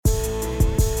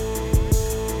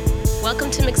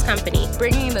Welcome to Mixed Company,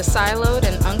 bringing the siloed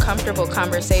and uncomfortable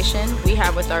conversation we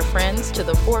have with our friends to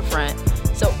the forefront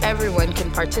so everyone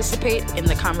can participate in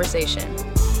the conversation.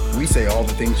 We say all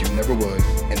the things you never would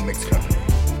in Mixed Company.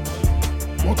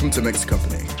 Welcome to Mixed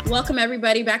Company. Welcome,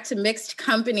 everybody, back to Mixed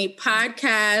Company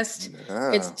podcast.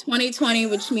 Yeah. It's 2020,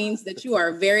 which means that you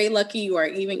are very lucky you are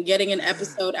even getting an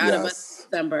episode out of us in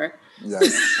December.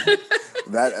 Yes,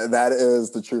 that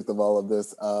is the truth of all of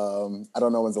this. I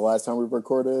don't know when's the last time we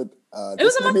recorded. It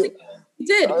was a month ago. We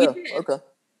did. Okay.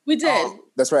 We did. Oh,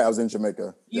 that's right. I was in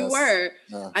Jamaica. You were.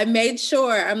 I made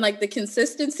sure. I'm like the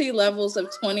consistency levels of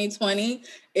 2020.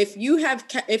 If you have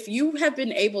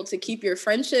been able to keep your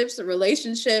friendships,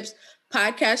 relationships,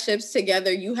 podcast ships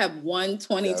together, you have won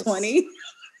 2020. Yes.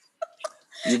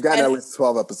 You've gotten at least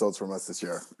 12 episodes from us this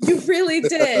year. You really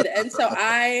did. And so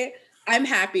I'm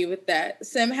happy with that.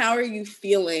 Sim, how are you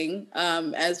feeling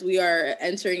as we are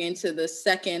entering into the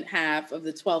second half of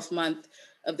the 12th month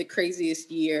of the craziest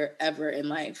year ever in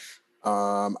life?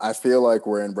 I feel like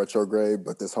we're in retrograde,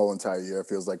 but this whole entire year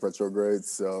feels like retrograde.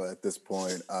 So at this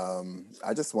point,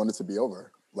 I just want it to be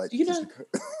over. Like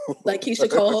like Keisha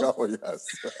Cole. Oh, yes.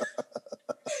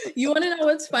 You want to know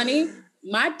what's funny?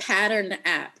 My pattern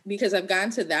app, because I've gotten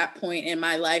to that point in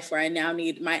my life where I now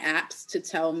need my apps to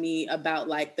tell me about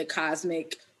like the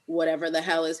cosmic whatever the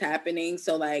hell is happening.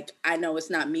 So like, I know it's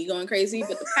not me going crazy,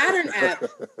 but the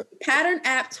pattern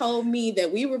app told me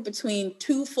that we were between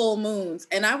two full moons.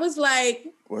 And I was like,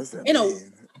 what does that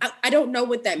mean? I don't know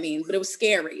what that means, but it was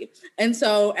scary. And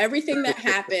so everything that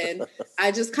happened,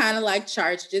 I just kind of like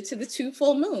charged it to the two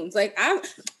full moons. Like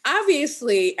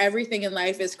obviously everything in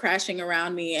life is crashing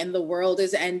around me and the world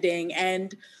is ending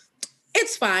and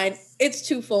it's fine. It's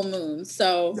two full moons.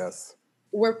 So yes,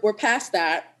 we're past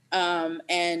that.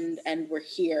 And we're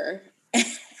here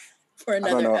for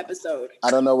another episode.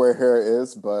 I don't know where here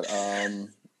is, but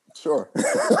sure.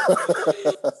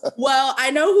 Well, I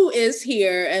know who is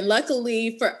here, and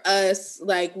luckily for us,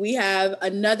 like we have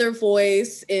another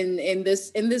voice in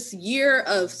this year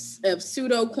of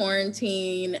pseudo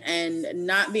quarantine and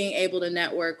not being able to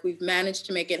network. We've managed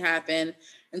to make it happen,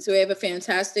 and so we have a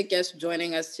fantastic guest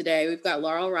joining us today. We've got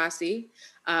Laurel Rossi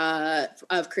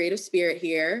of Creative Spirit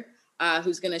here.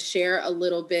 Who's going to share a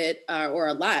little bit or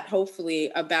a lot,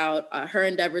 hopefully, about her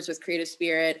endeavors with Creative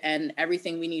Spirit and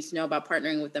everything we need to know about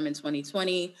partnering with them in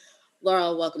 2020.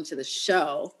 Laurel, welcome to the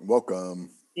show. Welcome.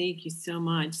 Thank you so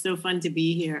much. So fun to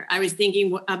be here. I was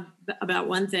thinking about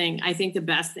one thing. I think the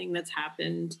best thing that's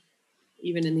happened,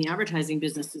 even in the advertising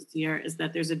business this year, is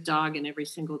that there's a dog in every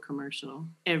single commercial,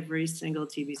 every single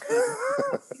TV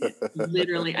spot.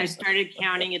 Literally, I started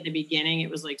counting at the beginning. It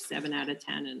was like 7 out of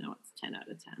 10, and now it's 10 out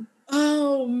of 10.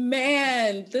 Oh,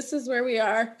 man. This is where we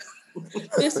are.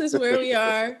 This is where we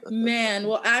are. Man,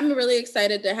 well, I'm really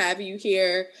excited to have you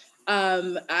here.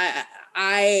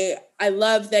 I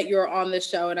love that you're on the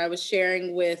show, and I was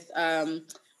sharing with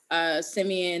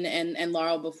Simeon and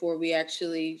Laurel before we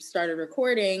actually started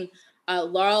recording.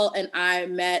 Laurel and I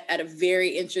met at a very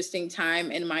interesting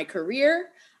time in my career.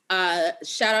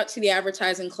 Shout out to the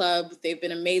Advertising Club. They've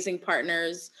been amazing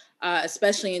partners,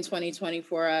 especially in 2020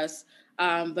 for us.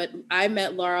 But I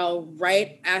met Laurel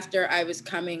right after I was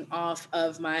coming off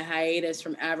of my hiatus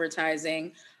from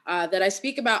advertising that I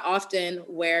speak about often,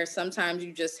 where sometimes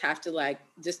you just have to like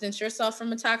distance yourself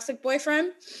from a toxic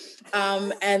boyfriend.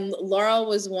 And Laurel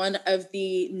was one of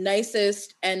the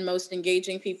nicest and most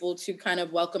engaging people to kind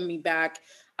of welcome me back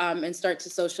and start to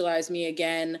socialize me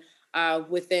again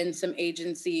within some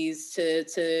agencies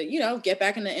to get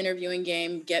back in the interviewing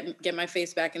game, get my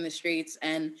face back in the streets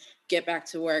and get back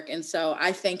to work. And so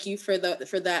I thank you for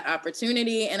that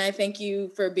opportunity. And I thank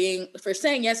you for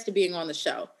saying yes to being on the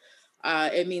show.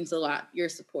 It means a lot, your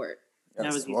support.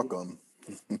 Yes, welcome.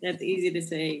 That's easy to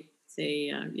say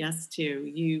yes to.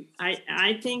 You.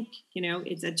 I think,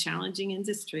 it's a challenging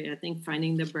industry. I think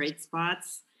finding the bright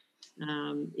spots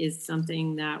is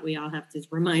something that we all have to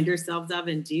remind ourselves of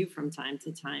and do from time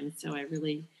to time. So I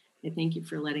thank you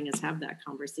for letting us have that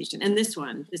conversation. And this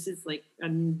is like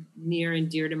near and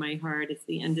dear to my heart. It's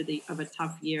the end of a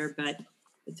tough year, but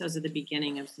it's also the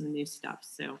beginning of some new stuff.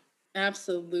 So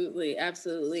absolutely.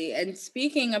 Absolutely. And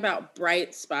speaking about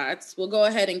bright spots, we'll go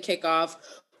ahead and kick off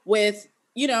with,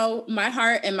 my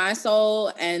heart and my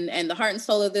soul and the heart and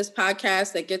soul of this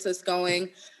podcast that gets us going.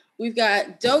 We've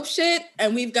got dope shit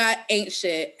and we've got ain't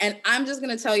shit. And I'm just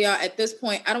going to tell y'all at this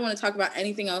point, I don't want to talk about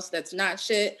anything else that's not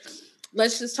shit.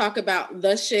 Let's just talk about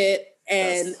the shit.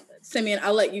 And yes. Simeon,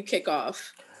 I'll let you kick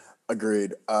off.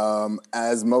 Agreed.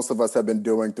 As most of us have been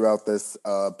doing throughout this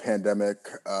pandemic,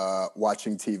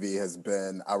 watching TV has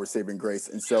been our saving grace.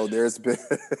 And so there's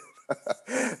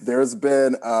There's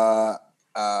been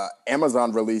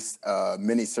Amazon released a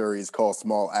miniseries called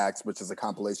Small Acts, which is a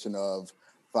compilation of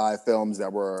 5 films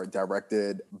that were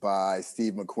directed by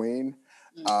Steve McQueen.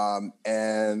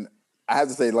 And I have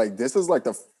to say, like, this is like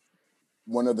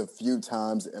one of the few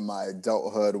times in my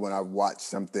adulthood when I've watched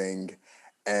something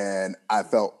and I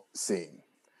felt seen.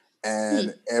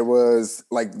 And it was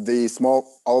like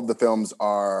all of the films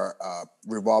are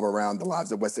revolve around the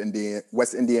lives of West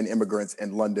Indian immigrants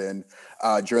in London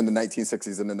during the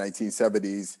 1960s and the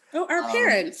 1970s. Oh, our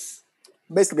parents.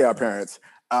 Basically our parents.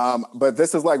 But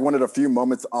this is like one of the few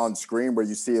moments on screen where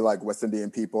you see like West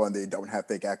Indian people and they don't have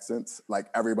fake accents. Like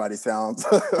everybody sounds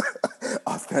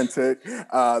authentic.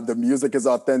 The music is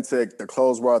authentic. The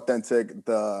clothes were authentic.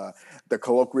 The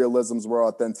colloquialisms were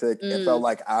authentic. It felt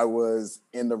like I was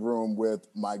in the room with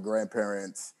my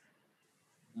grandparents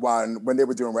when they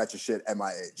were doing ratchet shit at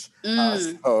my age.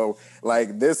 So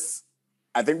like this,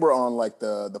 I think we're on like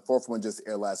the 4th one just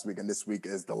aired last week, and this week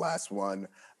is the last one.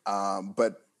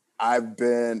 But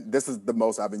this is the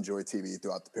most I've enjoyed TV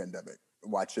throughout the pandemic,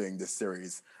 watching this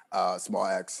series, Small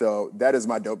Acts. So that is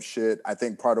my dope shit. I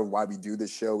think part of why we do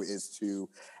this show is to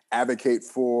advocate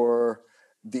for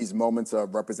these moments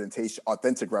of representation,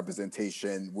 authentic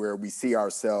representation, where we see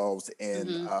ourselves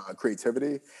in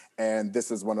creativity. And this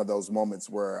is one of those moments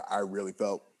where I really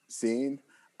felt seen.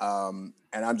 And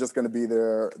I'm just going to be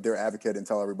their advocate and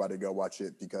tell everybody to go watch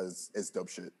it because it's dope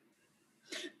shit.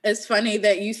 It's funny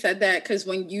that you said that, because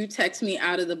when you text me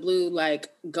out of the blue, like,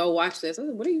 go watch this, I was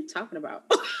like, what are you talking about?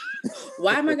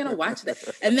 Why am I going to watch that?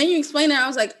 And then you explained it. I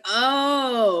was like,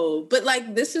 oh, but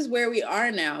like, this is where we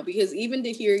are now, because even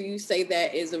to hear you say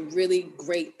that is a really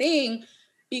great thing,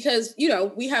 because, you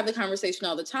know, we have the conversation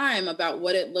all the time about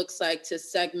what it looks like to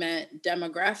segment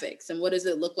demographics and what does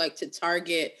it look like to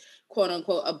target, quote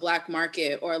unquote, a Black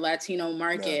market or a Latino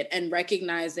market, and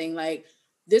recognizing like,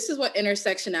 this is what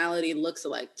intersectionality looks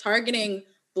like. Targeting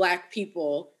Black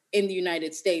people in the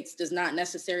United States does not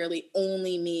necessarily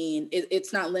only mean,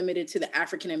 it's not limited to the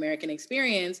African-American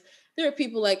experience. There are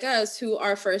people like us who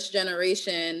are first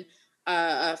generation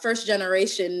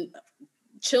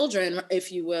children,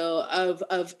 if you will,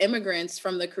 of immigrants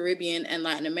from the Caribbean and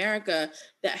Latin America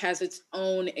that has its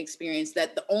own experience,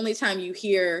 that the only time you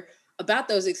hear about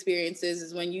those experiences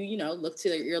is when you look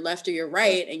to your left or your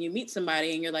right and you meet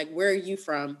somebody and you're like, where are you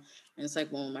from? And it's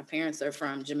like, well, my parents are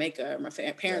from Jamaica. My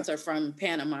parents are from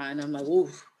Panama. And I'm like, ooh,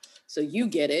 so you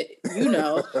get it. You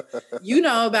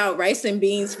know about rice and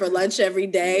beans for lunch every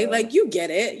day. Like, you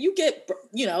get it. You get,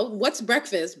 what's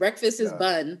breakfast? Breakfast is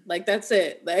bun. Like, that's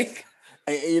it. Like,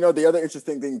 and, the other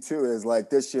interesting thing too is like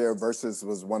this year Versus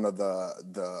was one of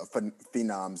the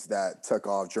phenoms that took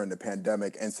off during the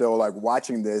pandemic. And so like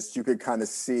watching this, you could kind of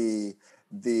see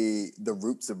the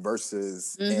roots of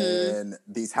Versus in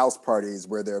these house parties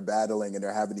where they're battling and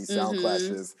they're having these sound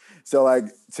clashes. So like,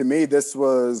 to me, this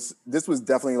was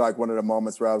definitely like one of the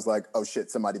moments where I was like, oh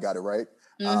shit, somebody got it right.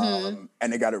 And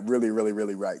they got it really, really,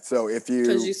 really right. So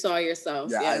because you saw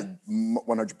yourself.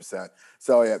 100%.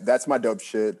 So yeah, that's my dope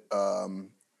shit.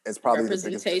 It's probably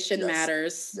representation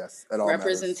matters. Yes, it all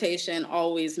representation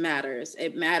always matters.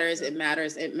 It matters. It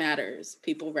matters. It matters.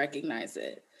 People recognize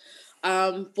it.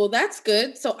 Well, that's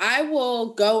good. So I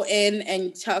will go in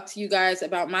and talk to you guys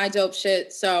about my dope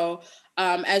shit. So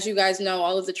as you guys know,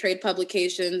 all of the trade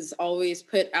publications always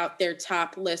put out their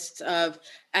top list of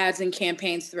ads and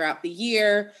campaigns throughout the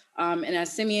year. And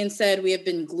as Simeon said, we have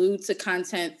been glued to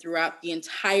content throughout the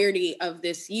entirety of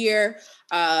this year,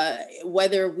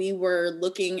 whether we were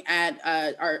looking at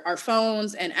our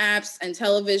phones and apps and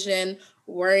television,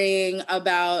 worrying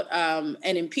about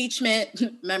an impeachment.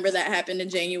 Remember that happened in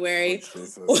January.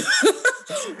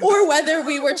 Or whether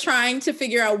we were trying to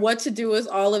figure out what to do with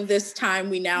all of this time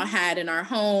we now had in our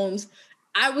homes.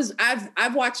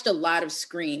 I've watched a lot of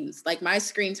screens. Like, my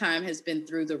screen time has been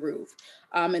through the roof.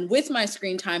 And with my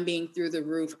screen time being through the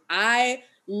roof, I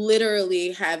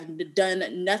literally have done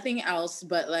nothing else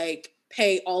but like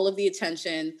pay all of the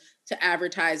attention to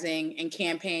advertising and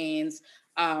campaigns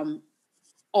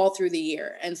all through the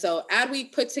year. And so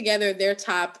Adweek put together their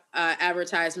top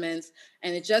advertisements,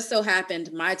 and it just so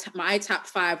happened my top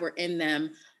 5 were in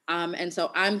them. And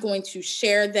so I'm going to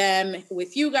share them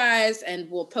with you guys, and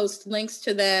we'll post links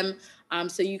to them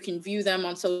so you can view them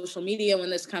on social media when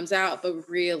this comes out. But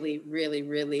really, really,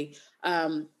 really,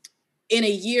 in a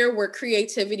year where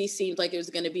creativity seemed like it was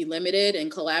going to be limited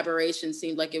and collaboration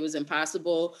seemed like it was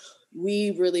impossible,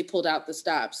 we really pulled out the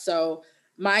stops. So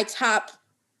my top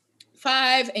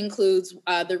 5 includes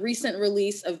the recent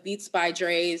release of Beats by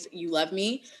Dre's You Love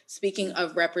Me. Speaking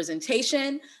of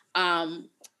representation,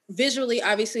 visually,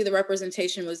 obviously the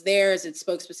representation was there as it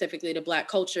spoke specifically to Black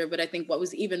culture. But I think what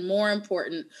was even more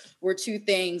important were two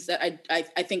things that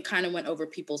I think kind of went over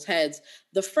people's heads.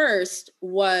 The first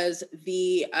was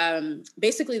the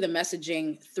basically the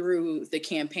messaging through the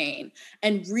campaign,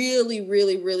 and really,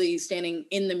 really, really standing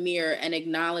in the mirror and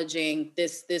acknowledging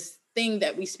this thing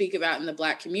that we speak about in the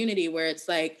Black community, where it's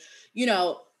like, you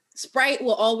know, Sprite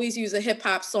will always use a hip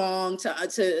hop song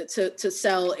to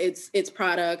sell its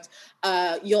product.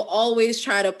 You'll always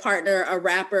try to partner a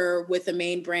rapper with a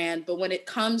main brand. But when it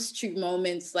comes to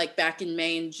moments like back in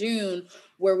May and June,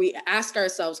 where we ask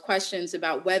ourselves questions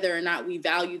about whether or not we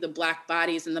value the Black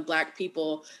bodies and the Black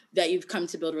people that you've come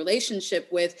to build relationship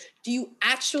with, do you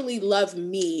actually love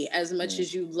me as much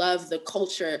as you love the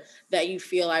culture that you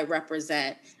feel I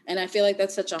represent? And I feel like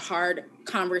that's such a hard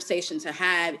conversation to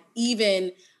have,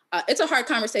 even it's a hard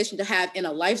conversation to have in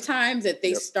a lifetime that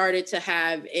they started to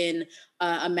have in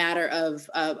a matter of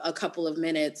a couple of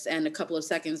minutes and a couple of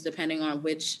seconds, depending on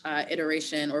which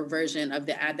iteration or version of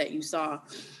the ad that you saw.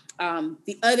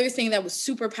 The other thing that was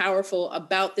super powerful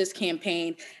about this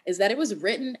campaign is that it was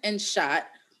written and shot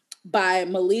by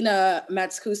Melina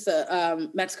Matsoukas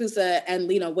and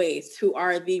Lena Waithe, who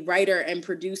are the writer and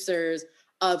producers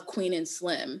of Queen and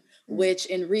Slim, which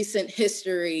in recent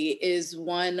history is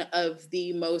one of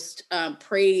the most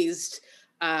praised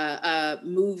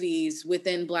movies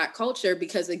within Black culture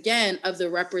because, again, of the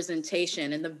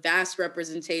representation and the vast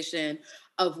representation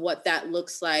of what that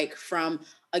looks like from,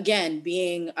 again,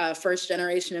 being a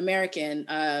first-generation American,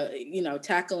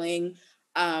 tackling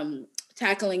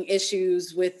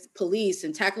issues with police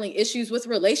and tackling issues with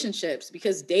relationships,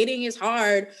 because dating is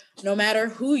hard no matter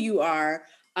who you are.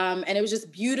 And it was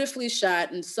just beautifully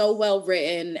shot and so well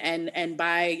written, and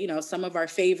by, you know, some of our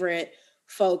favorite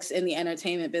folks in the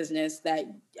entertainment business. That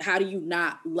how do you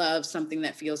not love something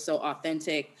that feels so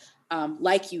authentic,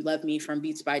 like You Love Me from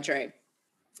Beats by Dre?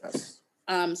 Yes.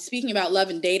 Speaking about love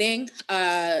and dating,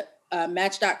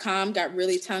 Match.com got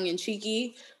really tongue in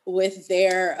cheeky with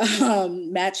their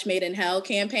Match Made in Hell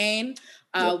campaign,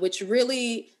 which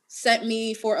really set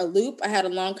me for a loop. I had a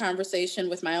long conversation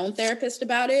with my own therapist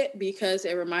about it because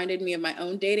it reminded me of my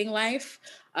own dating life,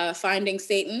 finding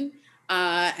Satan,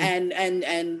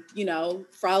 and you know,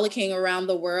 frolicking around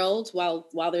the world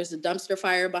while there's a dumpster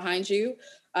fire behind you.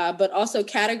 But also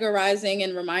categorizing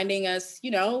and reminding us,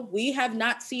 you know, we have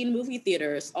not seen movie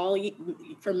theaters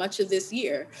for much of this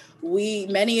year.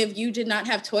 Many of you did not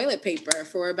have toilet paper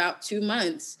for about 2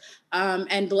 months,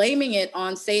 and blaming it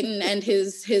on Satan and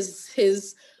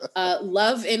his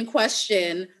love in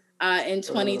question in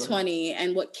 2020.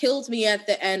 And what killed me at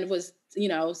the end was, you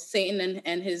know, Satan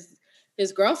and his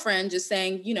girlfriend just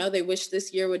saying, you know, they wish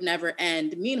this year would never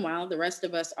end. Meanwhile, the rest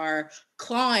of us are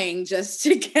clawing just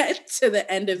to get to the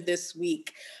end of this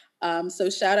week.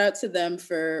 So shout out to them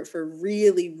for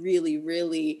really, really,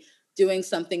 really doing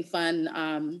something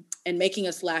fun and making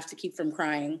us laugh to keep from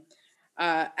crying.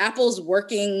 Apple's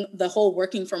the whole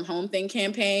working from home thing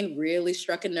campaign really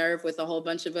struck a nerve with a whole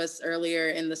bunch of us earlier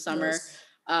in the summer. Yes.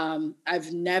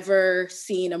 I've never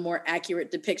seen a more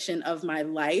accurate depiction of my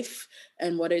life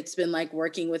and what it's been like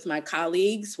working with my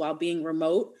colleagues while being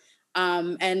remote.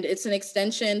 And it's an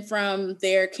extension from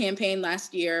their campaign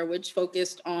last year, which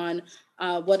focused on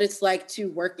what it's like to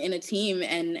work in a team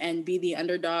and be the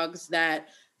underdogs that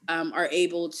are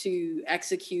able to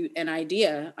execute an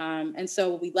idea. And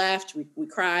so we laughed, we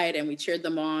cried, and we cheered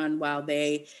them on while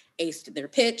they aced their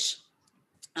pitch.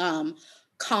 Calm,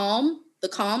 the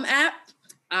Calm app,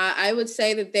 I would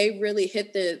say that they really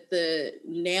hit the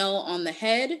nail on the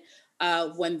head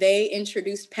when they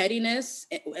introduced pettiness,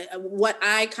 what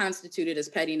I constituted as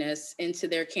pettiness, into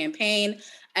their campaign,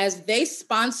 as they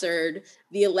sponsored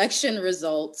the election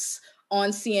results on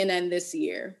CNN this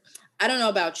year. I don't know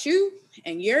about you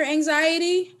and your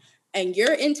anxiety and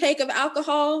your intake of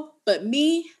alcohol, but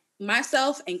me,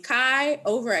 myself, and Kai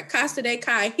over at Casa de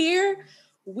Kai here,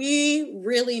 we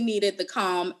really needed the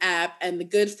Calm app and the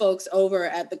good folks over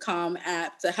at the Calm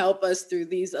app to help us through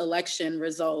these election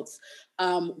results.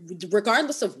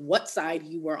 Regardless of what side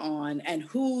you were on and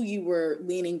who you were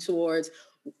leaning towards,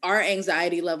 our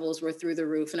anxiety levels were through the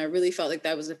roof. And I really felt like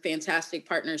that was a fantastic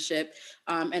partnership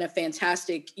and a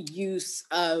fantastic use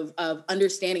of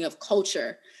understanding of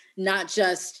culture, not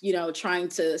just, you know, trying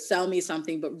to sell me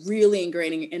something, but really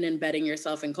ingraining and embedding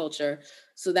yourself in culture.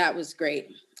 So that was great.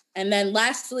 And then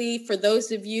lastly, for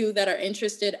those of you that are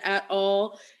interested at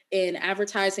all in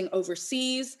advertising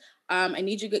overseas, I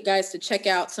need you guys to check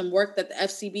out some work that the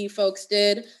FCB folks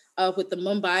did with the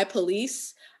Mumbai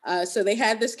police. So they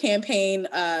had this campaign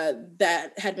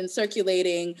that had been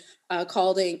circulating,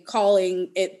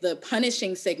 calling it the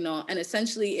punishing signal. And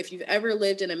essentially, if you've ever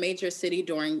lived in a major city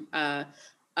during why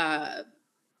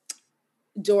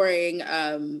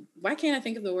can't I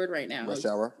think of the word right now?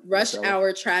 Rush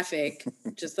hour traffic,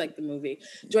 just like the movie.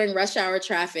 During rush hour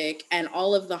traffic and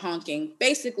all of the honking,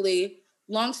 basically,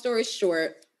 long story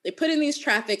short, they put in these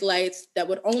traffic lights that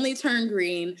would only turn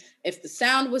green if the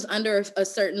sound was under a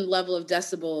certain level of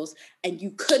decibels, and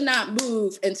you could not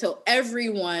move until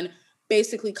everyone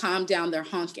basically calmed down their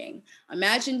honking.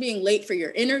 Imagine being late for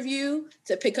your interview,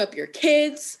 to pick up your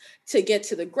kids, to get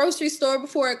to the grocery store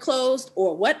before it closed,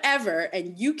 or whatever,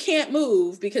 and you can't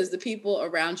move because the people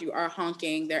around you are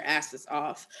honking their asses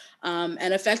off.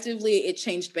 And effectively, it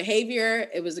changed behavior.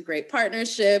 It was a great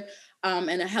partnership.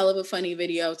 And a hell of a funny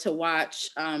video to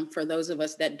watch for those of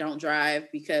us that don't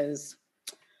drive, because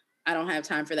I don't have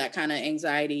time for that kind of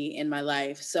anxiety in my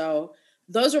life. So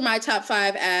those were my top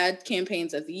 5 ad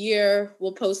campaigns of the year.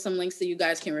 We'll post some links so you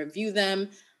guys can review them.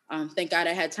 Thank God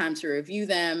I had time to review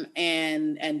them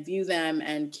and view them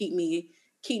and keep me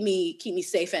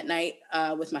safe at night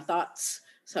with my thoughts.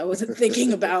 So I wasn't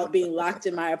thinking about being locked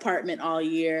in my apartment all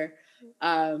year.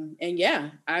 And yeah,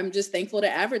 I'm just thankful to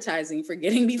advertising for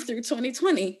getting me through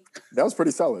 2020. That was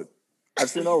pretty solid. I've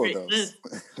seen all of those.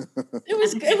 It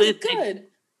was good.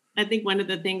 I think one of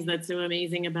the things that's so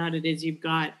amazing about it is you've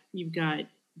got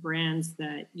brands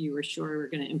that you were sure were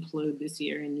going to implode this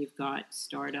year, and you've got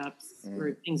startups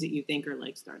or things that you think are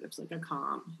like startups, like a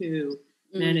Calm, who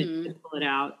managed to pull it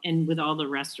out, and with all the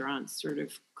restaurants sort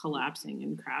of collapsing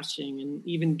and crashing, and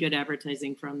even good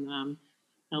advertising from them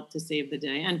helped to save the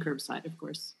day, and Curbside, of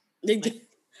course. They did,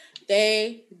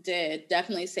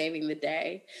 definitely saving the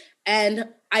day. And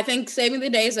I think saving the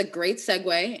day is a great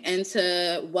segue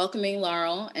into welcoming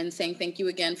Laurel and saying thank you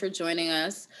again for joining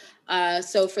us.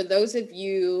 So for those of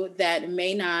you that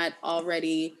may not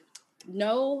already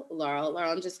know Laurel,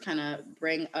 I'm just kind of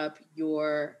bring up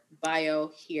your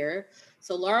bio here.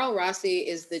 So Laurel Rossi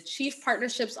is the Chief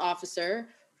Partnerships Officer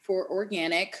for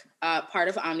Organic, part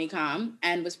of Omnicom,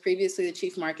 and was previously the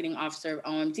Chief Marketing Officer of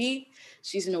OMD.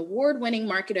 She's an award-winning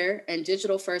marketer and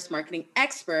digital-first marketing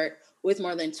expert with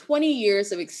more than 20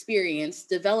 years of experience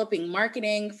developing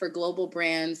marketing for global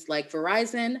brands like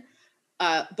Verizon,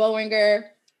 Boehringer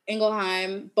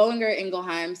Ingelheim,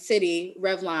 Citi,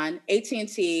 Revlon,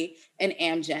 AT&T, and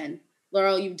Amgen.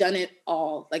 Laurel, you've done it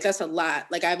all. Like, that's a lot.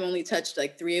 Like, I've only touched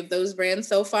like 3 of those brands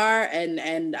so far,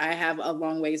 and I have a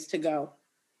long ways to go.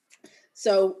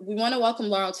 So we want to welcome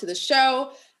Laurel to the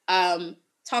show,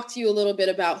 talk to you a little bit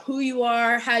about who you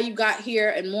are, how you got here,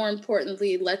 and more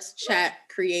importantly, let's chat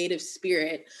Creative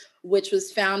Spirit, which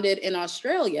was founded in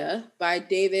Australia by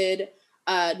David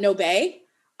Nobay,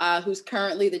 who's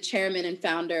currently the chairman and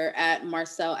founder at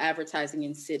Marcel Advertising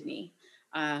in Sydney.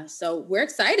 So we're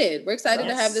excited. We're excited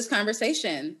to have this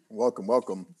conversation.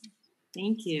 Welcome.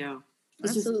 Thank you.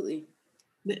 Absolutely.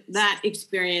 That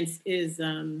experience is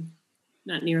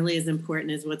not nearly as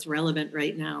important as what's relevant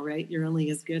right now, right? You're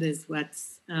only as good as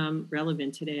what's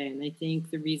relevant today. And I think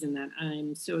the reason that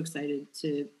I'm so excited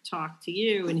to talk to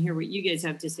you and hear what you guys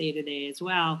have to say today as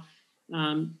well,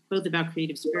 both about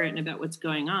Creative Spirit and about what's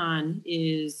going on,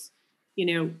 is,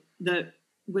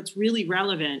 what's really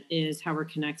relevant is how we're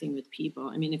connecting with people.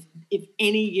 I mean, if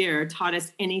any year taught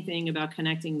us anything about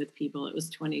connecting with people, it was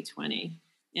 2020.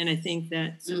 And I think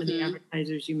that some of the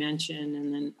advertisers you mentioned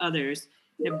and then others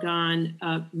have gone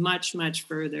much, much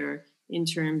further in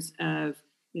terms of,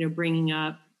 bringing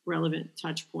up relevant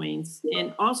touch points.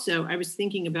 And also, I was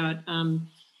thinking about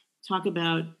talk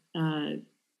about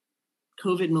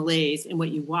COVID malaise and what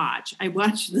you watch. I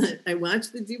watched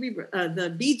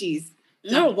the Bee Gees.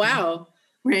 Oh, wow.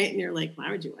 Right. And you're like, why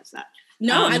would you watch that?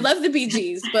 No, I love the Bee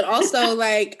Gees, but also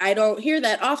I don't hear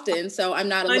that often, so I'm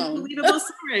not alone. Unbelievable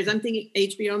stories. I'm thinking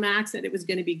HBO Max said it was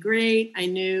going to be great. I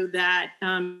knew that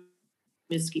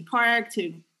Misky Park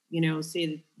to, say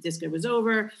the disco was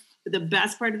over. But the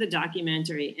best part of the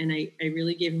documentary, and I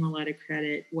really gave them a lot of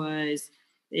credit, was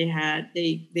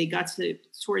they got to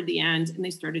toward the end and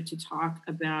they started to talk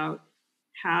about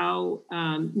how,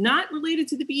 not related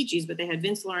to the Bee Gees, but they had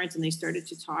Vince Lawrence, and they started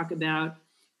to talk about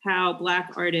how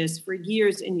Black artists for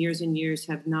years and years and years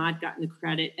have not gotten the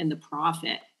credit and the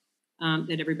profit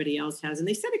that everybody else has. And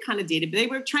they said it kind of dated, but they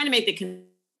were trying to make the,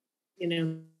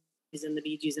 and the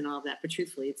Bee Gees and all of that. But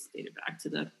truthfully, it's dated back to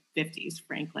the 50s,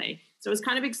 frankly. So I was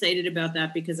kind of excited about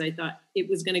that because I thought it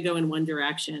was going to go in one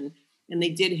direction. And they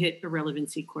did hit a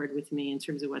relevancy chord with me in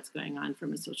terms of what's going on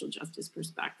from a social justice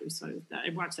perspective. So I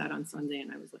watched that on Sunday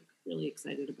and I was like really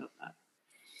excited about that.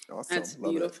 Awesome. That's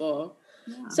beautiful.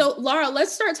 Yeah. So Laura,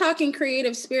 let's start talking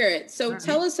Creative Spirit. So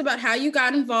tell us about how you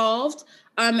got involved,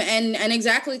 and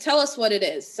exactly tell us what it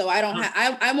is. So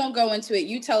I won't go into it.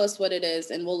 You tell us what it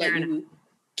is, and we'll let you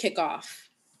kick off.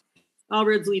 All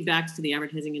roads lead back to the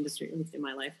advertising industry, at least in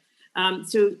my life.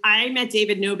 So I met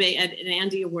David Nobe at an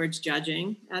Andy Awards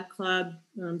judging. Ad Club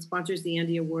sponsors the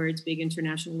Andy Awards, big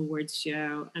international awards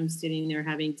show. I'm sitting there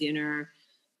having dinner,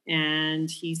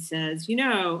 and he says,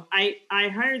 I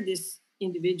hired this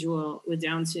individual with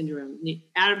Down syndrome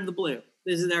out of the blue.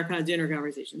 This is our kind of dinner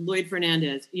conversation. Lloyd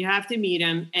Fernandez. You have to meet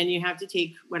him, and you have to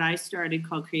take what I started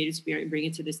called Creative Spirit and bring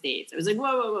it to the States. I was like,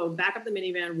 whoa, back up the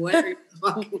minivan. What are you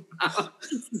talking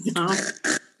about?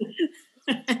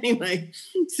 Anyway,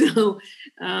 so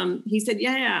he said,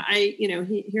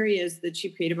 here he is, the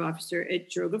chief creative officer at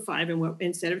Droga 5. And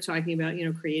instead of talking about,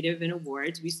 creative and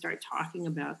awards, we start talking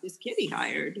about this kid he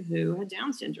hired who had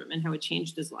Down syndrome and how it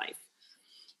changed his life.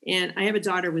 And I have a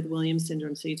daughter with Williams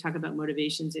syndrome. So you talk about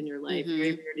motivations in your life,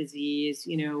 very rare disease,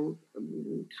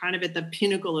 kind of at the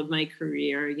pinnacle of my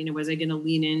career. Was I going to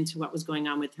lean into what was going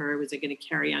on with her? Was I going to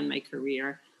carry on my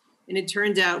career? And it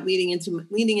turned out leading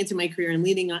into my career and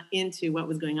leading into what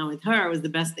was going on with her was the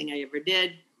best thing I ever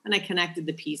did. And I connected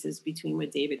the pieces between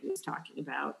what David was talking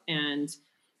about and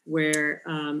where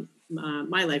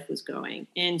my life was going.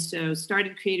 And so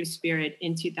started Creative Spirit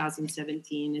in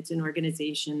 2017. It's an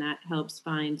organization that helps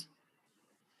find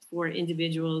for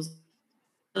individuals,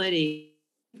 in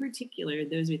particular,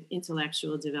 those with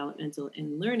intellectual, developmental,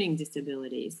 and learning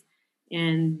disabilities.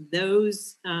 And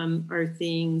those are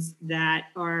things that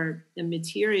are the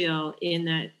material in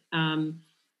that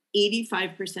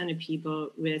 85% of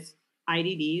people with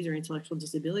IDDs or intellectual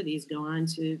disabilities go on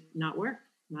to not work,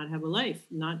 not have a life,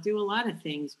 not do a lot of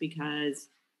things because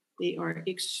they are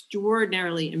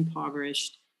extraordinarily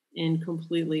impoverished and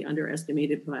completely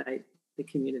underestimated by the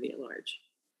community at large.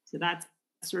 So that's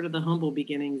sort of the humble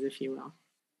beginnings, if you will.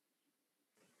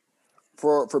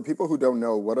 For people who don't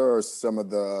know, what are some of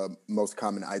the most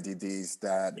common IDDs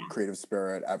that Creative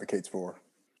Spirit advocates for?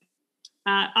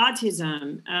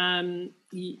 Autism,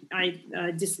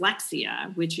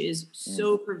 dyslexia, which is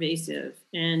so pervasive,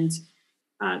 and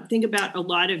think about a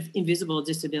lot of invisible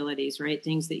disabilities, right?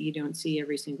 Things that you don't see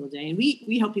every single day. And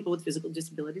we help people with physical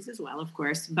disabilities as well, of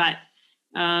course, but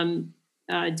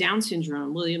Down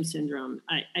syndrome, Williams syndrome,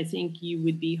 I think you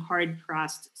would be hard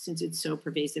pressed since it's so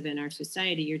pervasive in our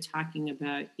society. You're talking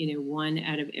about, 1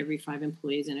 out of every 5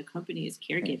 employees in a company is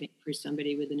caregiving for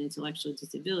somebody with an intellectual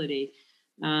disability.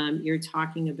 You're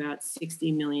talking about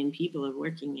 60 million people of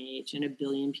working age and 1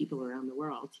 billion people around the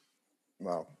world.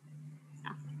 Wow.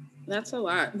 Yeah. That's a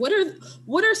lot.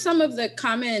 What are some of the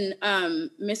common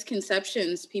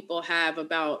misconceptions people have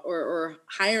about, or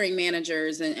hiring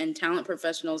managers and talent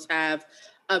professionals have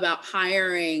about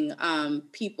hiring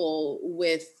people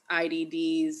with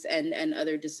IDDs and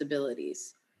other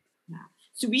disabilities? Yeah.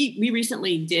 So we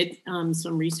recently did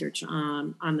some research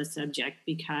on the subject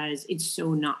because it's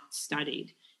so not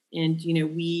studied. And,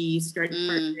 we started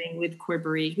partnering with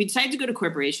corporations. We decided to go to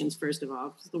corporations, first of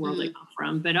all, it's the world I come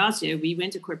from. But also we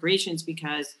went to corporations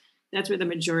because that's where the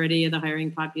majority of the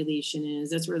hiring population is.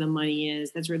 That's where the money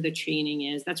is. That's where the training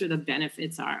is. That's where the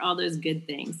benefits are, all those good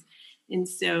things. And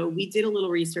so we did a little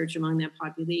research among that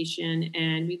population.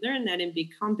 And we learned that in big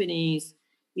companies,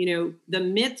 the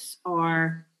myths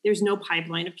are there's no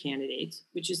pipeline of candidates,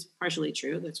 which is partially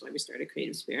true. That's why we started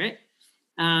Creative Spirit.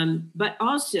 But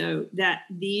also that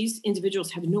these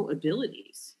individuals have no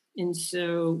abilities. And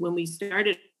so when we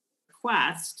started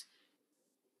Quest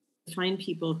to find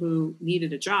people who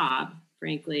needed a job,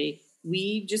 frankly,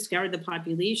 we just scoured the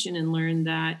population and learned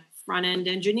that front-end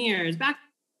engineers, back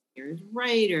engineers,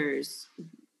 writers,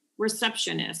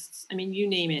 receptionists, you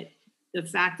name it. The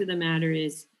fact of the matter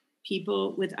is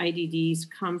people with IDDs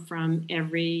come from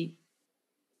every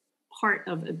part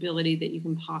of ability that you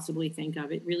can possibly think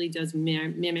of. It really does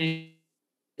mimic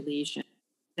relation.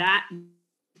 That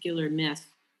particular myth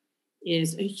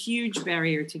is a huge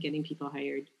barrier to getting people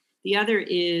hired. The other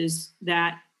is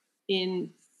that in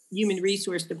human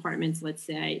resource departments, let's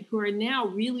say, who are now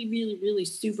really, really, really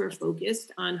super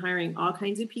focused on hiring all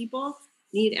kinds of people,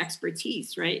 need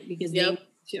expertise, right? Because they need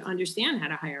to understand how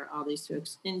to hire all these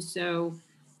folks. And so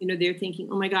they're thinking,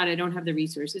 oh my God, I don't have the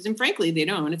resources. And frankly, they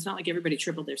don't. It's not like everybody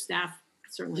tripled their staff,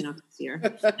 certainly not this year.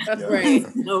 Right.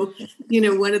 So,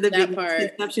 one of the big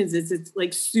misconceptions is it's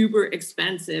like super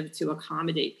expensive to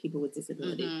accommodate people with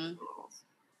disabilities.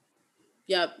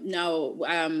 Yep. No,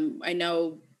 I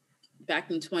know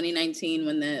back in 2019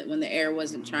 when the air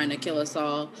wasn't trying to kill us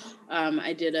all.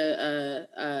 I did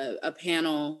a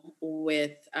panel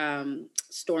with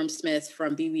Storm Smith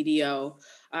from BBDO,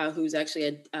 who's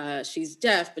actually she's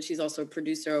deaf, but she's also a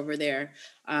producer over there.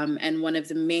 And one of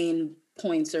the main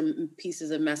points or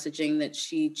pieces of messaging that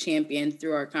she championed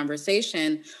through our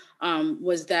conversation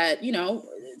was that, you know,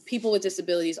 people with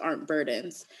disabilities aren't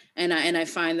burdens. And I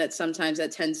find that sometimes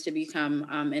that tends to become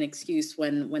an excuse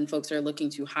when folks are looking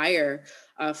to hire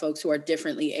folks who are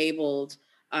differently abled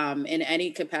in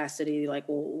any capacity. Like,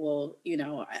 well, you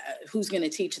know, who's going to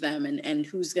teach them, and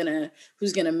who's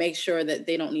gonna make sure that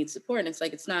they don't need support? And it's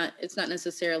like it's not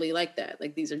necessarily like that.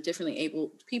 Like, these are differently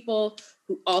able people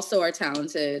who also are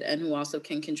talented and who also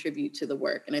can contribute to the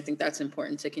work. And I think that's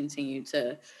important to continue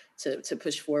to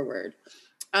push forward.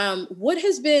 What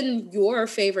has been your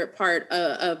favorite part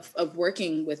of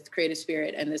working with Creative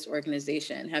Spirit and this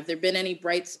organization? Have there been any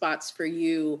bright spots for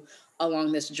you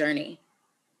along this journey?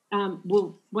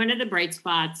 Well, one of the bright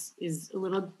spots is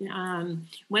one of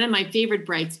my favorite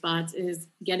bright spots is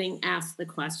getting asked the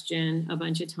question a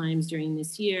bunch of times during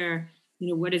this year, you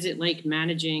know, what is it like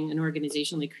managing an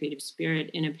organization like Creative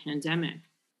Spirit in a pandemic?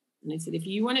 And I said, if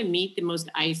you want to meet the most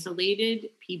isolated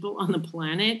people on the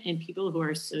planet and people who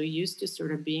are so used to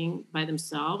sort of being by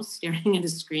themselves, staring at a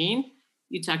screen,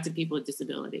 you talk to people with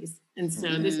disabilities. And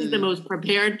so this is the most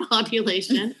prepared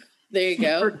population there you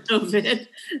go. for COVID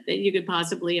that you could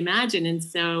possibly imagine. And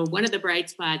so one of the bright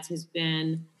spots has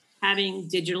been having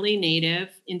digitally native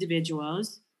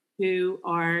individuals who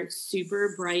are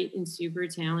super bright and super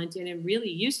talented and really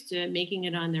used to making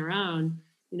it on their own,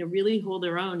 you know, really hold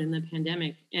their own in the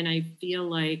pandemic. And I feel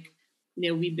like, you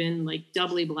know, we've been like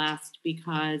doubly blessed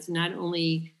because not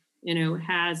only, you know,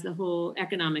 has the whole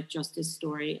economic justice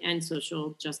story and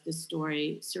social justice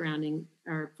story surrounding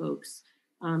our folks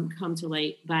come to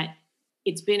light, but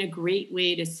it's been a great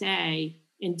way to say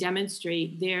and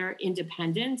demonstrate their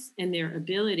independence and their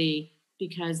ability,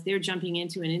 because they're jumping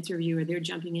into an interview or they're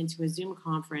jumping into a Zoom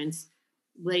conference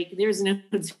like there's no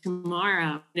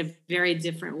tomorrow in a very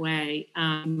different way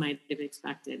you might have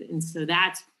expected. And so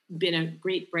that's been a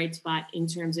great bright spot in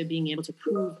terms of being able to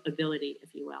prove ability,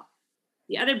 if you will.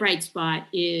 The other bright spot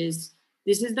is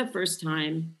this is the first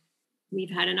time we've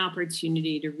had an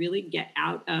opportunity to really get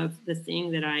out of the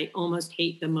thing that I almost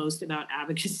hate the most about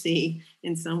advocacy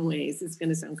in some ways. It's going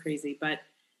to sound crazy, but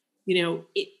you know,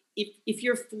 if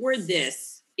you're for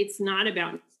this, it's not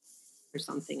about or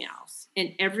something else.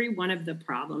 And every one of the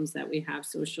problems that we have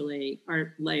socially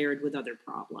are layered with other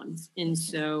problems. And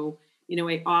so, you know,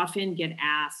 I often get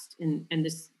asked, and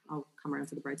this, I'll come around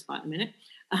to the bright spot in a minute.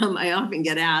 I often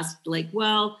get asked like,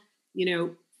 well, you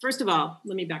know, first of all,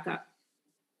 let me back up.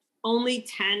 Only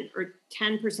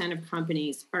 10% of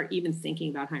companies are even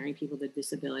thinking about hiring people with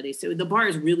disabilities. So the bar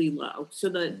is really low. So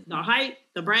the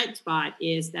bright spot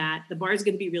is that the bar is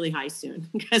going to be really high soon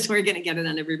because we're going to get it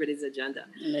on everybody's agenda.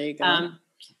 There you go.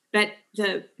 But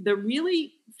the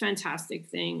really fantastic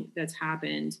thing that's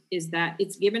happened is that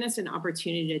it's given us an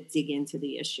opportunity to dig into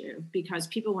the issue, because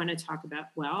people want to talk about,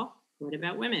 well, what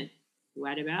about women?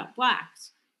 What about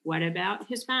Blacks? What about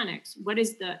Hispanics? What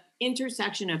is the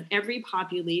intersection of every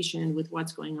population with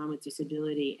what's going on with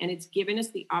disability? And it's given us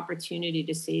the opportunity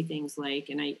to say things like,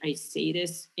 and I say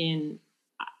this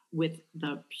with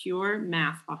the pure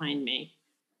math behind me,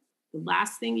 the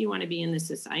last thing you want to be in this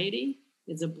society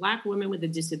is a Black woman with a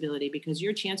disability, because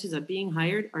your chances of being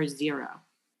hired are zero.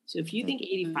 So if you think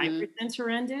 85% is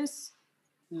horrendous,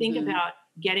 think about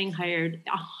getting hired.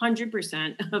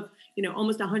 100% of, you know,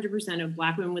 almost 100% of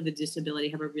Black women with a disability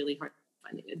have a really hard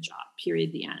time finding a job,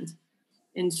 period, the end.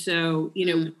 And so, you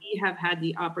know, we have had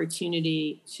the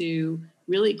opportunity to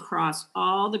really cross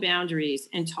all the boundaries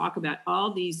and talk about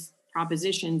all these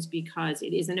propositions, because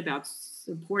it isn't about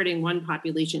supporting one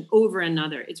population over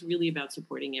another. It's really about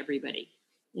supporting everybody.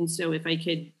 And so if I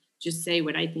could just say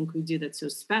what I think we do that's so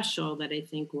special that I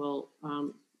think will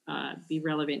be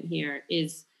relevant here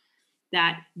is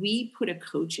that we put a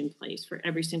coach in place for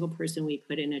every single person we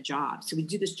put in a job. So we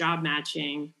do this job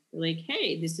matching. We're like,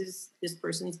 hey, this is this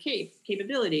person's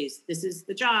capabilities. This is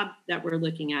the job that we're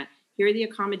looking at. Here are the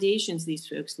accommodations these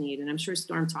folks need. And I'm sure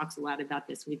Storm talks a lot about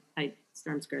this.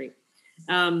 Storm's great.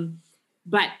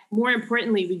 But more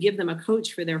importantly, we give them a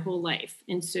coach for their whole life.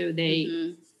 And so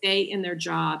they stay in their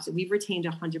jobs. We've retained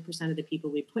 100% of the people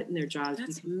we put in their jobs.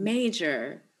 That's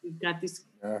major. We've got these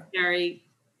very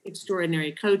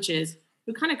extraordinary coaches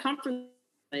who kind of come from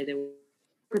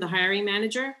the hiring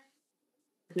manager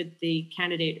with the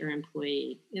candidate or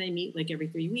employee. And I meet like every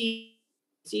 3 weeks,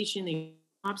 the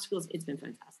obstacles. It's been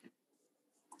fantastic.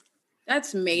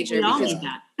 That's major. We all because, need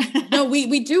that. no,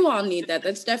 we do all need that.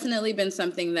 That's definitely been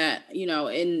something that,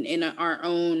 in our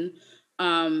own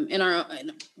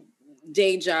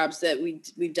day jobs that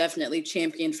we've definitely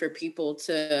championed for people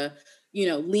to,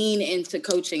 lean into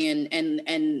coaching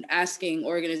and asking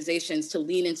organizations to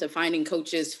lean into finding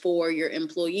coaches for your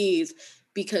employees,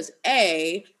 because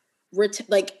that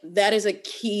is a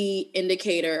key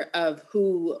indicator of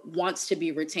who wants to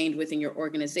be retained within your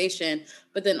organization.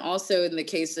 But then also in the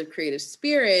case of Creative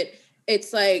Spirit,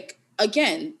 it's like,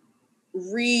 again,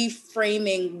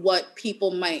 reframing what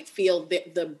people might feel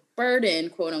the burden,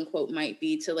 quote unquote, might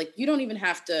be to, like, you don't even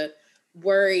have to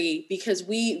worry, because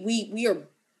we are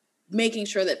making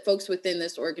sure that folks within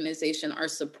this organization are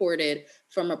supported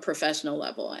from a professional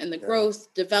level, and the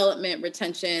growth, development,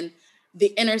 retention,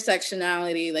 the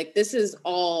intersectionality, like, this is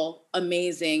all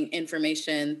amazing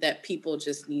information that people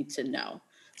just need to know.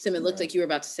 Sim, it looked like you were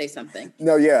about to say something.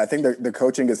 No, yeah, I think the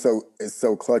coaching is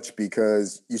so clutch,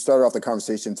 because you started off the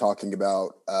conversation talking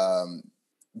about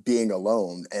being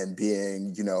alone and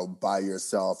being, by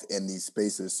yourself in these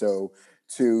spaces. So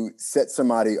to set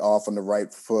somebody off on the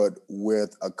right foot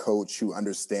with a coach who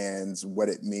understands what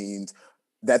it means,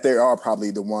 that they are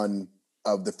probably the one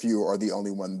of the few or the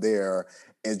only one there,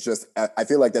 is just, I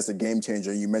feel like that's a game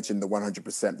changer. You mentioned the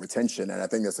 100% retention, and I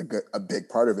think that's a big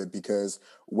part of it, because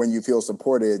when you feel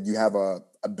supported, you have a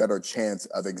better chance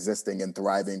of existing and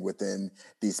thriving within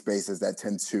these spaces that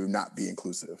tend to not be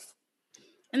inclusive.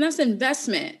 And that's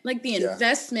investment, like the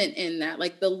investment in that,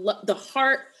 like the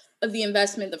heart of the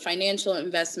investment, the financial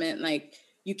investment. Like,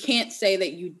 you can't say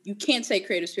that you can't say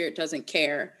Creative Spirit doesn't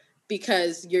care,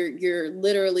 because you're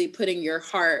literally putting your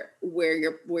heart where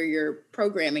your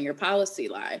programming, your policy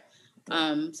lie.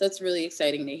 So it's really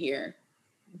exciting to hear.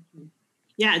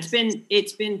 Yeah,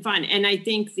 it's been fun, and I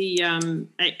think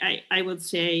I would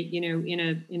say,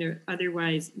 in a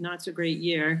otherwise not so great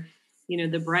year,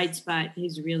 the bright spot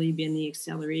has really been the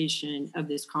acceleration of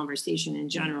this conversation in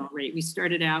general, right? We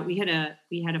started out, we had a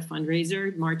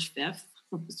fundraiser March 5th.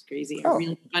 It was crazy. Oh.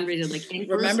 I really fundraised like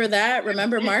Remember that?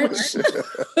 Remember March?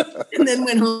 And then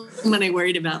went home when I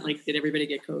worried about, like, did everybody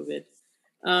get COVID?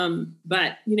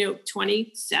 But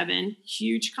 27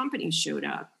 huge companies showed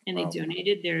up, and they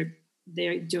donated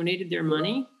their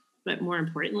money, but more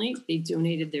importantly, they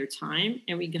donated their time,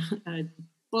 and we got a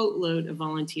boatload of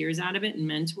volunteers out of it and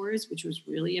mentors, which was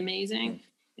really amazing.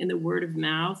 And the word of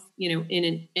mouth,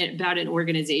 about an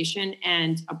organization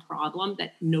and a problem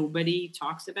that nobody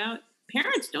talks about.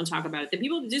 Parents don't talk about it. The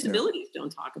people with disabilities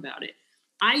don't talk about it.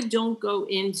 I don't go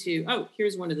into,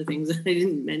 here's one of the things that I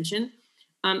didn't mention.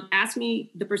 Ask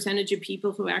me the percentage of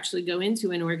people who actually go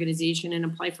into an organization and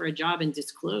apply for a job and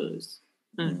disclose.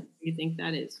 You think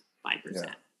that is 5%?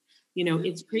 Yeah.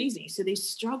 It's crazy. So they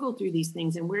struggle through these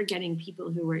things, and we're getting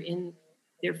people who are in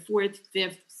their 4th,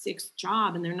 5th, 6th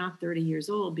job, and they're not 30 years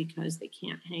old because they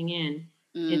can't hang in.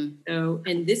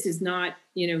 And this is not,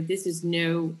 this is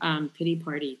no pity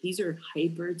party. These are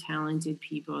hyper talented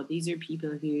people. These are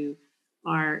people who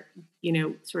are,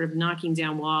 sort of knocking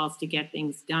down walls to get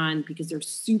things done because they're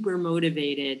super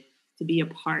motivated to be a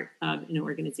part of an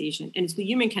organization. And it's the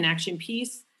human connection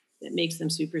piece that makes them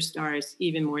superstars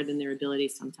even more than their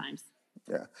abilities sometimes.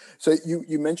 Yeah. So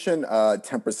you mentioned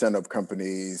 10% of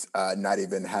companies not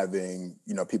even having,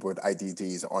 people with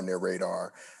IDDs on their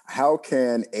radar. How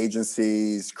can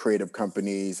agencies, creative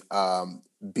companies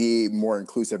be more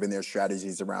inclusive in their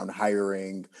strategies around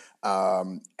hiring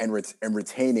and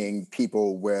retaining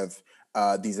people with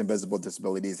these invisible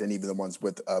disabilities, and even the ones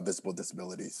with visible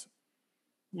disabilities?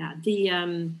 Yeah.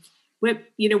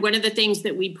 One of the things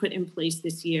that we put in place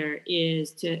this year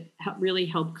is to really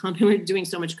help companies. We're doing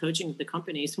so much coaching with the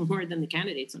companies, more than the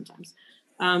candidates sometimes.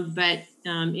 But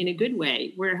in a good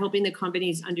way, we're helping the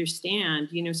companies understand,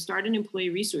 start an employee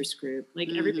resource group, like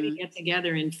everybody get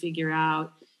together and figure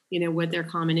out, what their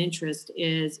common interest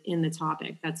is in the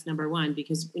topic. That's number one,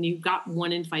 because when you've got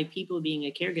 1 in 5 people being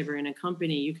a caregiver in a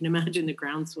company, you can imagine the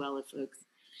groundswell of folks.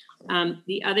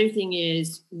 The other thing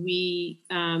is we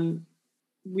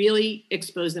really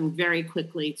expose them very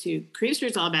quickly to Creative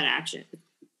Spirit is all about action.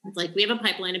 It's like, we have a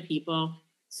pipeline of people.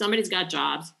 Somebody's got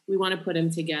jobs. We want to put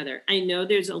them together. I know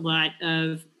there's a lot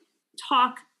of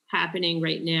talk happening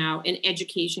right now and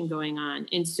education going on.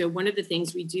 And so one of the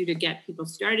things we do to get people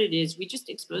started is we just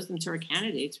expose them to our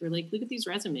candidates. We're like, look at these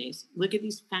resumes. Look at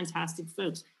these fantastic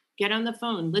folks. Get on the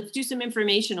phone. Let's do some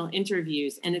informational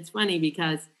interviews. And it's funny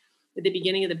because at the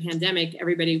beginning of the pandemic,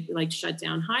 everybody like shut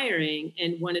down hiring.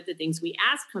 And one of the things we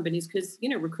asked companies, because,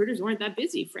 recruiters weren't that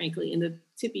busy, frankly, in the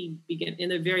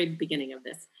very beginning of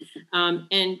this.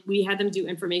 And we had them do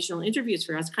informational interviews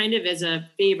for us, kind of as a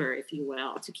favor, if you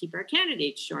will, to keep our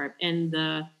candidates sharp. And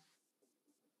the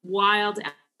wild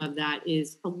of that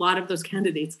is a lot of those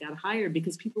candidates got hired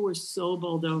because people were so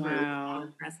bowled over how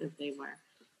impressive they were.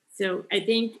 So I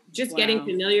think just getting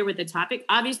familiar with the topic,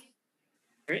 obviously,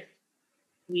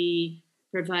 we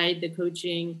provide the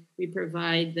coaching, we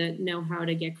provide the know-how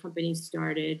to get companies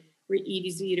started. We're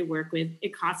easy to work with.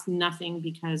 It costs nothing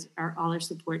because all our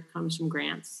support comes from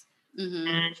grants. Mm-hmm.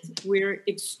 And we're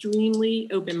extremely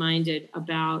open-minded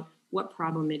about what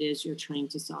problem it is you're trying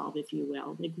to solve, if you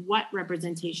will. Like, what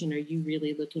representation are you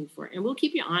really looking for? And we'll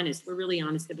keep you honest. We're really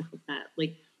honest about that.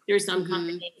 Like, there are some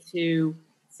companies who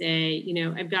say,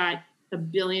 I've got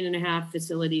 $1.5 billion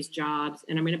facilities jobs,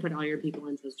 and I'm going to put all your people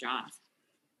into those jobs.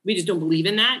 We just don't believe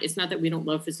in that. It's not that we don't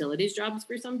love facilities jobs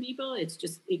for some people. It's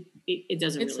just, it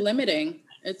doesn't. It's really limiting.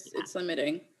 It's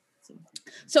limiting.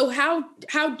 So how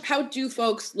do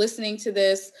folks listening to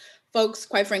this, folks,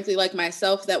 quite frankly, like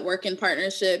myself, that work in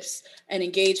partnerships and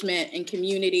engagement and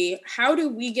community, how do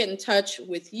we get in touch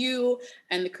with you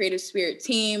and the Creative Spirit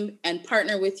team and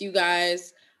partner with you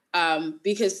guys?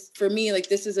 Because for me, like,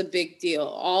 this is a big deal.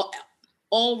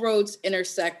 All roads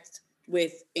intersect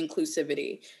with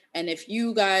inclusivity. And if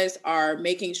you guys are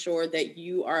making sure that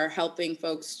you are helping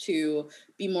folks to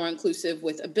be more inclusive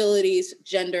with abilities,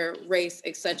 gender, race,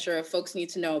 etc., folks need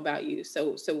to know about you.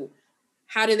 So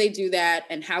how do they do that,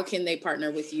 and how can they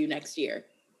partner with you next year?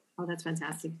 Oh, that's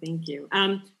fantastic. Thank you.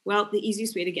 Well, the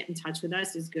easiest way to get in touch with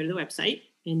us is go to the website,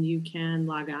 and you can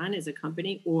log on as a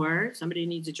company or somebody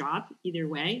needs a job. Either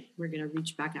way, we're going to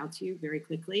reach back out to you very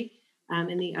quickly.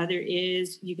 And the other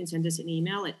is you can send us an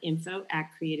email at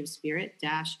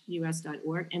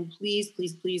info@creativespirit-us.org. And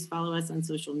please follow us on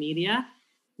social media.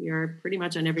 We are pretty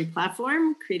much on every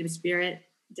platform, Creative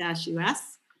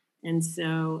Spirit-us. And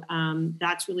so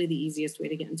that's really the easiest way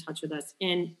to get in touch with us.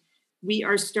 And we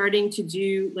are starting to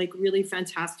do like really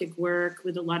fantastic work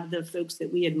with a lot of the folks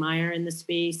that we admire in the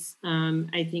space.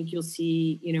 I think you'll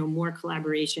see, more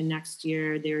collaboration next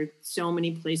year. There are so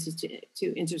many places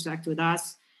to intersect with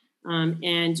us.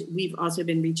 And we've also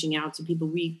been reaching out to people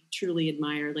we truly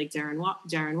admire, like Darren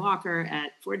Walker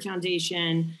at Ford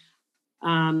Foundation,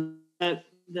 the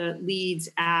leads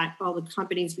at all the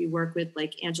companies we work with,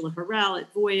 like Angela Harrell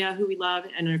at Voya, who we love. I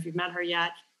don't know if you've met her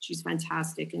yet. She's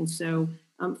fantastic. And so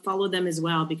follow them as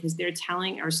well, because they're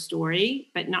telling our story,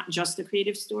 but not just the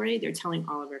creative story. They're telling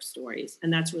all of our stories.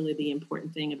 And that's really the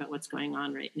important thing about what's going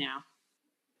on right now.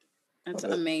 That's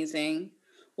amazing.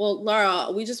 Well,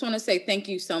 Laura, we just want to say thank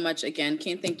you so much again.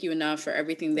 Can't thank you enough for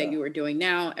everything that you are doing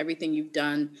now, everything you've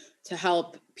done to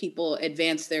help people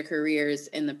advance their careers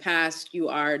in the past. You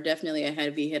are definitely a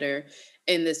heavy hitter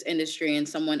in this industry and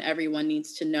someone everyone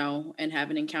needs to know and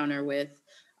have an encounter with.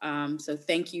 So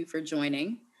thank you for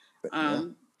joining.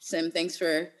 Sim, thanks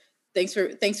for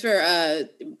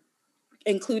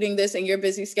including this in your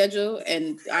busy schedule.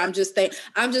 And I'm just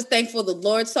thankful the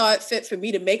Lord saw it fit for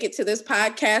me to make it to this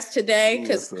podcast today,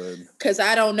 because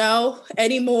I don't know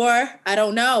anymore. I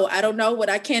don't know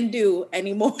what I can do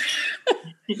anymore.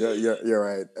 You're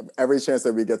right. Every chance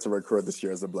that we get to record this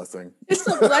year is a blessing. It's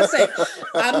a blessing.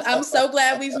 I'm so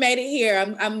glad we've made it here.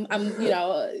 I'm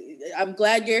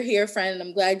glad you're here, friend.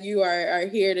 I'm glad you are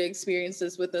here to experience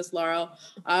this with us, Laurel.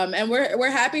 And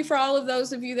we're happy for all of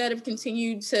those of you that have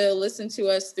continued to listen to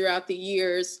us throughout the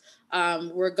years.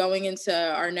 We're going into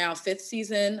our now 5th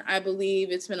season, I believe.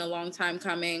 It's been a long time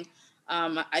coming.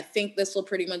 I think this will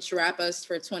pretty much wrap us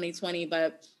for 2020,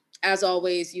 but as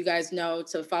always, you guys know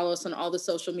to follow us on all the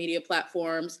social media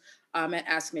platforms at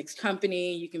Ask Mixed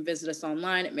Company. You can visit us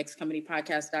online at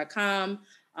mixedcompanypodcast.com,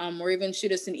 or even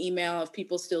shoot us an email if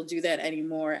people still do that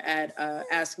anymore at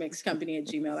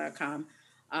askmixedcompany@gmail.com.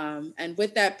 And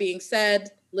with that being said,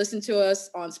 listen to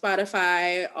us on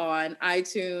Spotify, on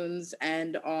iTunes,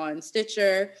 and on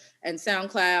Stitcher and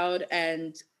SoundCloud,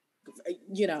 and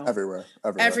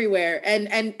everywhere.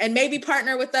 And maybe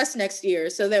partner with us next year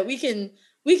so that we can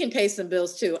pay some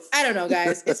bills too. I don't know,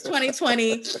 guys. It's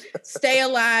 2020. Stay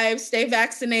alive, stay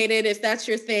vaccinated if that's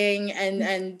your thing,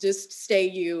 and just stay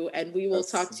you. And we will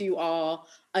talk to you all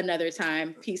another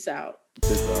time. Peace out.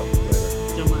 Peace out.